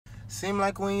Seem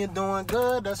like when you're doing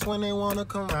good, that's when they wanna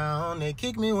come round. They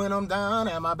kick me when I'm down,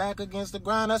 have my back against the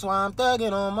ground. That's why I'm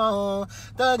thugging on my own,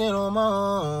 thugging on my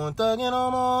own, thugging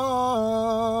on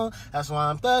my own. That's why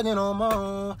I'm thugging on my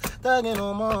own, thugging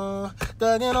on my own,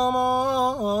 thugging on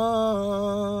my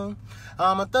own.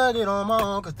 I'ma thug it on my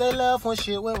own, cause they left when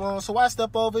shit went wrong. So I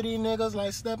step over these niggas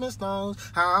like stepping stones.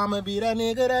 How I'ma be that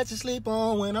nigga that you sleep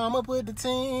on when I'ma put the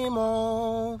team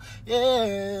on.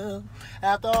 Yeah.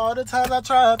 After all the times I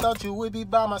tried, thought you would be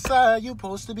by my side. You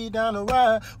supposed to be down the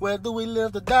ride. Whether we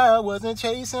live or die, wasn't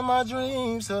chasing my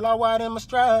dreams till I widen my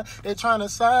stride. They tryna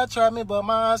sidetrack me, but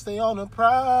my eyes stay on the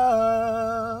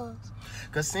prize.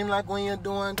 Cause seem like when you're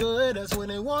doing good, that's when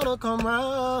they wanna come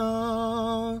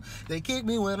round. They kick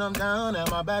me when I'm down,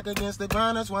 have my back against the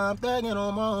ground. That's why I'm thugging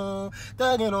on my own,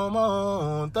 thugging on my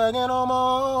own, thugging on my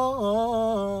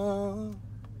own.